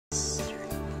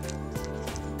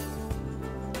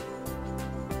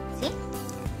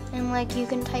And like you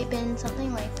can type in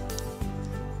something like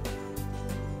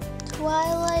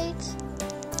Twilight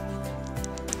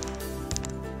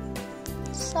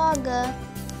Saga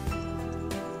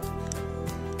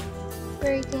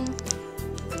breaking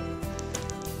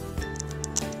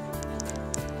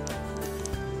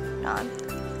on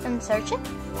and search it.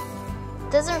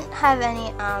 Doesn't have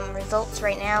any results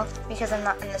right now because I'm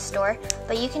not in the store,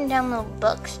 but you can download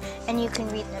books and you can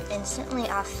read them instantly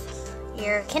off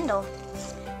your Kindle.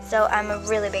 So I'm a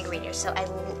really big reader, so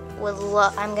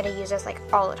I'm gonna use this like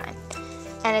all the time.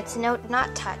 And it's not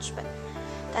touch, but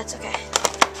that's okay.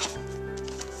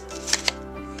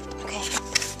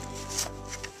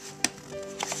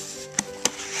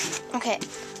 Okay,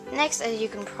 next, as you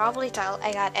can probably tell,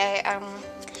 I got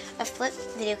a flip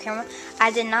video camera.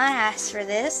 I did not ask for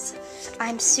this.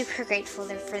 I'm super grateful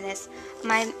for this.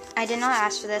 I did not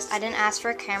ask for this. I didn't ask for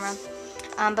a camera,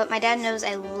 but my dad knows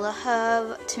I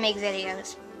love to make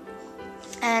videos,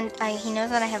 and he knows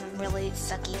that I have a really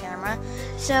sucky camera,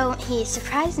 so he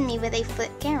surprised me with a flip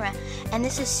camera. And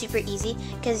this is super easy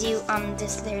because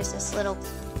there's this little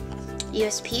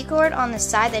USB cord on the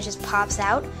side that just pops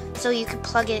out, so you could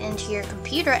plug it into your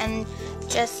computer and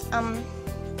just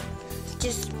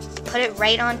put it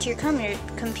right onto your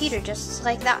computer just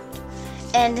like that.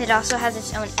 And it also has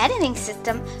its own editing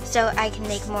system, so I can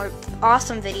make more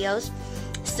awesome videos.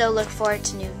 So look forward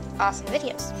to new awesome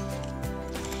videos.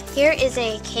 Here is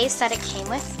a case that it came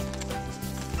with.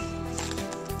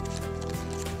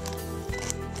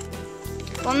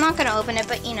 Well, I'm not gonna open it,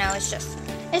 but you know, it's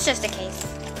just a case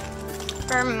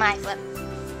for my flip.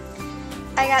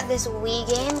 I got this Wii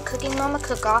game, Cooking Mama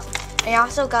Cook-Off, and I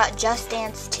also got Just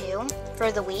Dance 2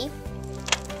 for the Wii.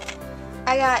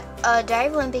 I got Diary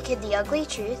of a Wimpy Kid, The Ugly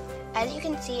Truth. As you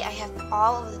can see, I have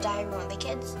all of the Diary of a Wimpy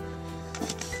Kids.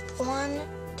 1,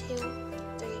 2,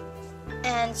 3,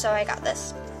 and so I got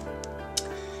this.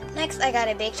 Next, I got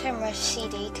a Big Time Rush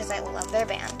CD because I love their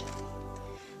band.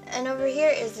 And over here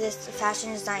is this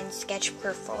fashion design sketch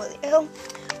portfolio,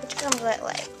 which comes with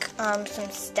like some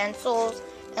stencils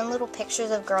and little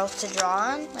pictures of girls to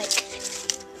draw on. And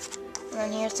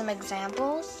then here's some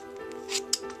examples.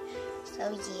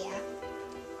 So yeah.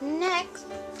 Next,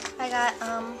 I got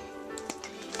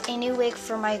a new wig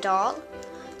for my doll,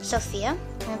 Sophia,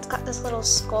 and it's got this little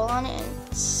skull on it, and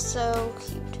it's so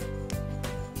cute.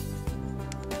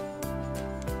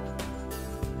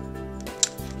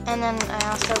 And then I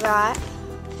also got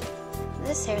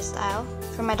this hairstyle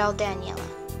for my doll Daniela.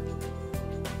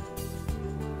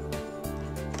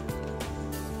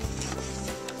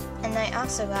 And I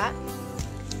also got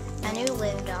a new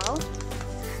live doll.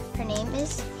 Her name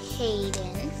is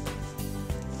Hayden.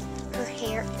 Her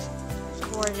hair is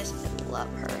gorgeous. I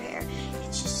love her hair.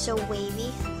 It's just so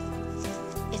wavy.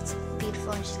 It's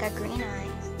beautiful, and she's got green eyes.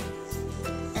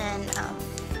 And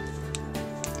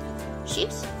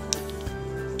shoes,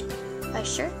 a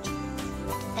shirt,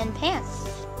 and pants.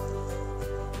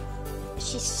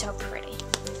 She's so pretty.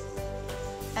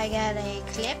 I got a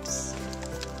clips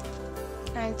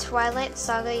and Twilight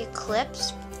Saga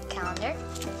Eclipse calendar.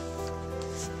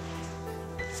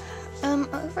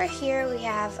 Over here we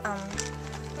have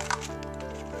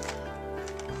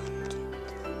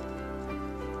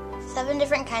 7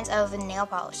 different kinds of nail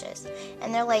polishes,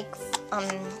 and they're like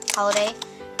holiday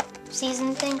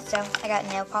season things. So I got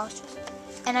nail polishes,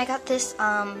 and I got this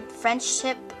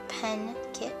friendship pen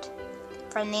kit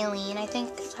from Naileen, I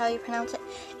think is how you pronounce it.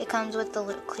 It comes with the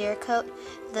little clear coat,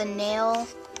 the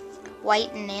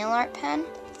white nail art pen,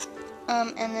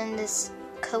 and then this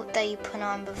coat that you put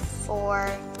on before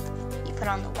you put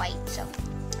on the white, so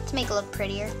to make it look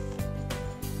prettier.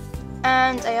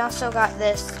 And I also got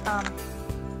this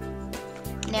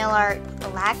nail art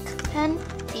black pen,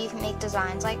 so you can make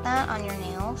designs like that on your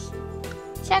nails.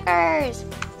 Checkers!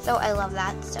 So I love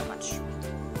that so much.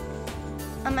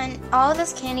 And all of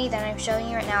this candy that I'm showing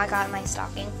you right now, I got in my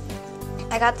stocking.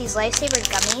 I got these Lifesaver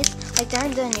gummies. Like they're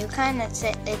the new kind.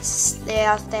 They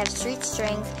have sweet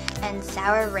strings and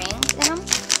sour rings in them.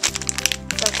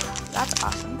 So that's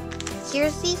awesome.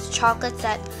 Here's these chocolates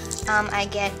that I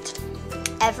get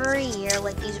every year,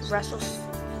 like these Russell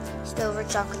Stover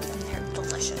chocolates, and they're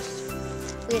delicious.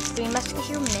 We have 3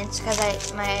 Musketeer mints because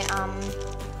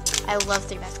I love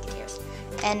 3 Musketeers,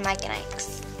 and Mike and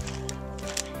Ike's.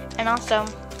 And also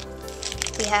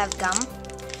we have gum,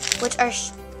 which are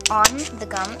on the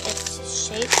gum. It's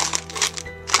shaped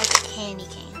like a candy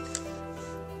cane.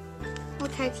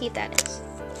 Look how cute that is.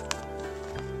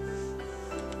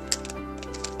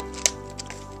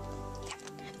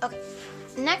 Yeah. Okay.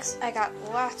 Next, I got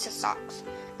lots of socks.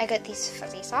 I got these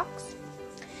fuzzy socks,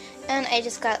 and I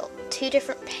just got 2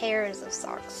 different pairs of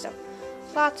socks. So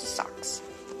lots of socks.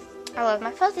 I love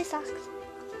my fuzzy socks.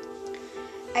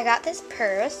 I got this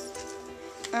purse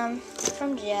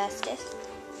from Justice.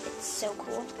 It's so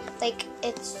cool. Like,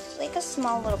 it's like a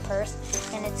small little purse,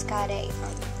 and it's got a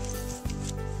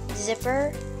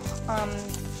zipper,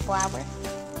 flower,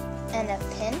 and a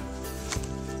pin,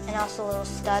 and also little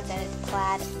studs, and it's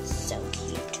plaid. It's so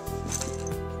cute.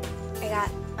 I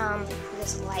got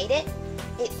this light it.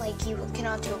 It, like, you hook it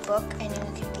onto a book and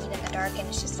you can read in the dark, and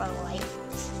it's just a little light.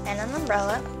 And an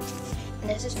umbrella. And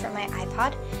this is for my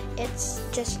iPod. It's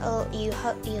just you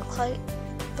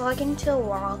plug into a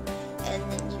wall,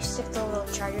 and then you stick the little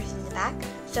charger through the back.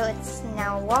 So it's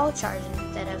now a wall charge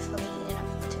instead of hooking it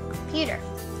up to a computer.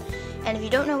 And if you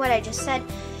don't know what I just said,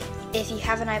 if you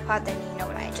have an iPod, then you know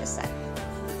what I just said.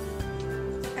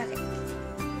 Okay.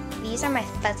 These are my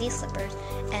fuzzy slippers,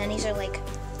 and these are like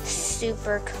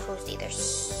super cozy. They're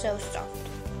so soft.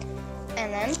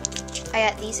 And then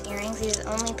I got these earrings. These are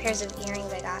the only pairs of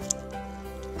earrings I got.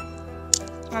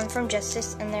 From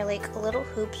Justice, and they're like little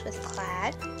hoops with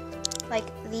plaid. Like,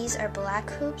 these are black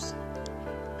hoops.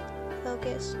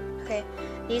 Focus. Okay.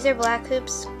 These are black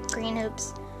hoops, green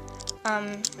hoops,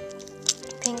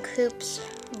 pink hoops,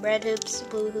 red hoops,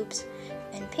 blue hoops,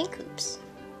 and pink hoops.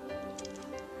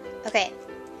 Okay.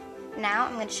 Now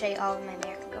I'm going to show you all of my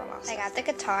American Girl models. I got the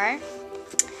guitar.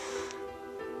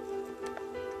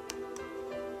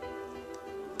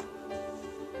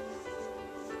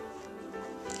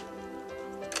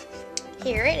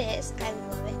 Here it is. I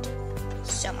love it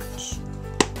so much.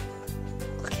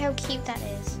 Look how cute that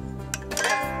is.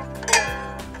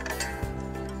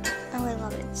 Oh, I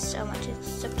love it so much. It's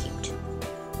so cute.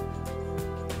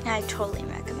 I totally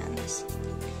recommend this.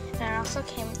 And it also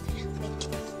came like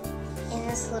in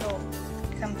this little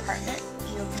compartment.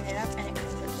 You open it up and it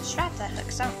comes with a strap that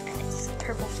hooks up, and it's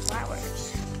purple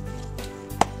flowers.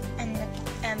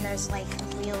 And there's like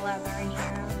real leather in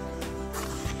here.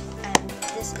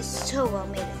 This is so well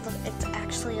made. It's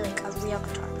actually like a real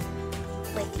guitar.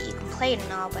 Like, you can play it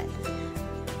and all, but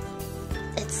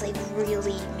it's like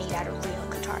really made out of real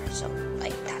guitar. So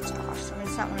like, that's awesome.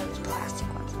 It's not one of those plastic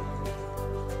ones.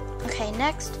 Okay,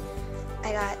 next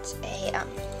I got a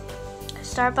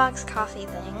Starbucks coffee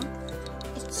thing.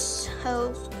 It's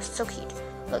so cute.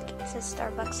 Look, it says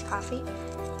Starbucks coffee,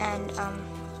 and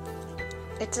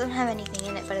it doesn't have anything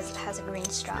in it, but it has a green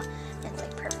straw, and it's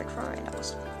like perfect for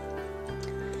Randall's.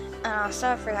 And also,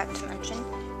 I forgot to mention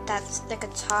that the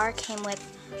guitar came with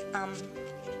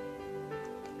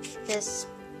this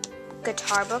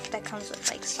guitar book that comes with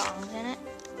like songs in it.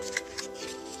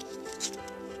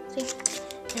 See?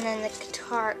 And then the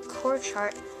guitar chord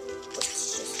chart, which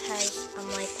just has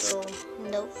like little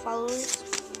note followers.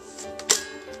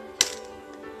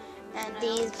 And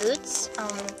these boots,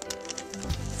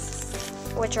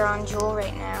 which are on Jewel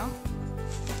right now.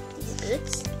 These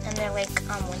boots, and they're like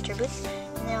winter boots.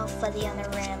 And they're all fuzzy on the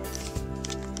rim.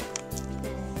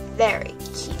 Very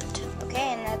cute.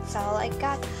 Okay, and that's all I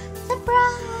got.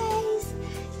 Surprise!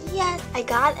 Yes, I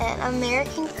got an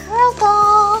American Girl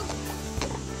doll.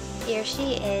 Here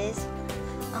she is.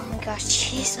 Oh my gosh,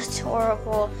 she's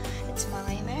adorable. It's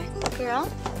my American Girl.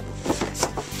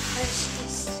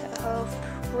 She's so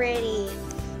pretty.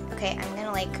 Okay, I'm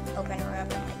gonna like open her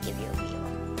up and like give you a view.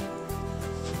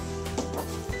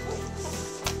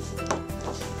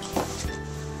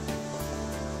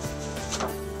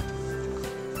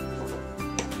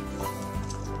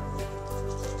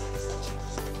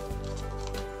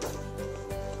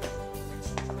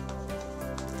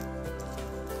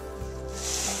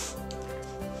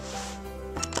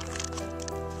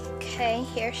 Okay,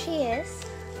 here she is.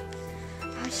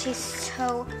 Oh, she's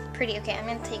so pretty. Okay, I'm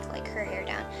gonna take like her hair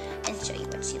down and show you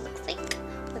what she looks like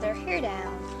with her hair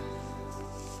down.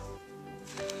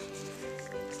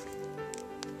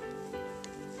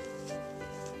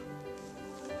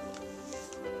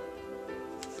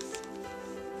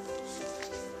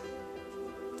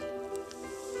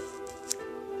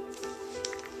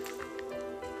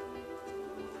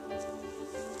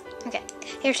 Okay,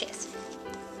 here she is.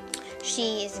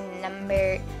 She is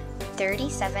number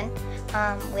 37,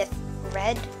 with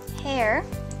red hair,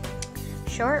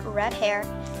 short red hair,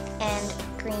 and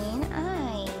green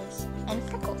eyes, and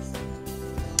freckles.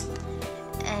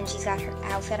 And she's got her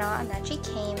outfit on that she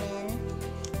came in.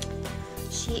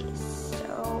 She is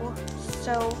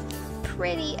so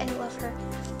pretty. I love her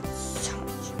so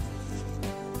much.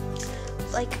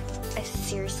 Like, I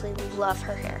seriously love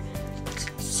her hair.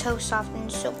 It's so soft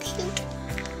and so cute.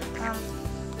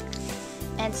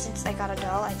 And since I got a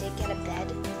doll, I did get a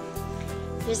bed.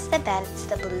 Here's the bed. It's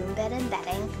the balloon bed and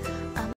bedding.